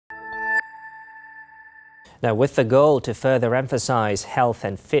Now, with the goal to further emphasize health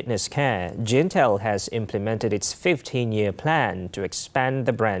and fitness care, Gintell has implemented its 15-year plan to expand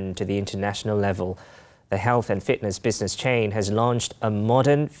the brand to the international level. The health and fitness business chain has launched a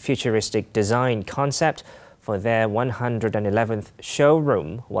modern, futuristic design concept for their 111th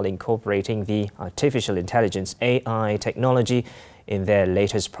showroom while incorporating the artificial intelligence AI technology in their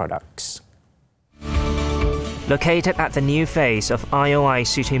latest products. Located at the new face of IOI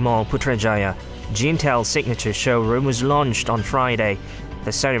City Mall, Putrajaya, Gintell's signature showroom was launched on Friday.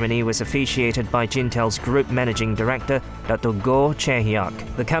 The ceremony was officiated by Gintell's Group Managing Director, Dr. Goh Che-hyuk,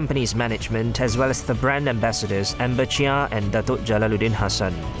 the company's management, as well as the brand ambassadors Amber Chia and Datuk Jalaluddin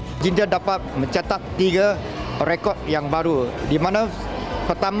Hassan. Gintell dapat mencatat 3 rekod yang baru, di mana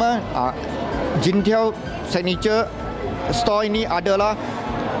pertama Gintell Signature Store ini adalah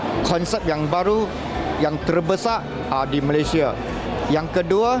konsep yang baru yang terbesar di Malaysia. Yang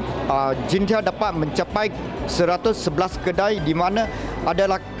kedua, Gintell dapat mencapai 111 kedai di mana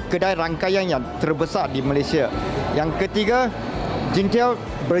adalah kedai rangkaian yang terbesar di Malaysia. Yang ketiga, Gintell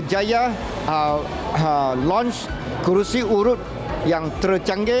berjaya launch kerusi urut yang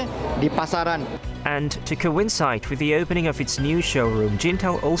tercanggih di pasaran. And to coincide with the opening of its new showroom,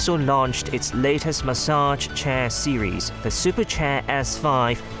 Gintell also launched its latest massage chair series, the Super Chair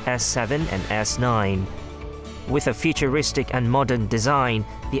S5, S7 and S9. With a futuristic and modern design,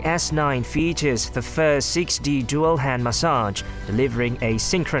 the S9 features the first 6D dual-hand massage, delivering a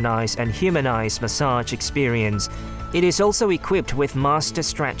synchronized and humanized massage experience. It is also equipped with Master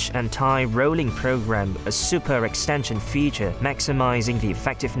Stretch and Tie Rolling Program, a super extension feature maximizing the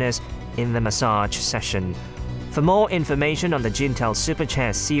effectiveness in the massage session. For more information on the Gintell Super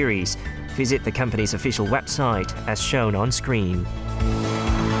Chair series, visit the company's official website as shown on screen.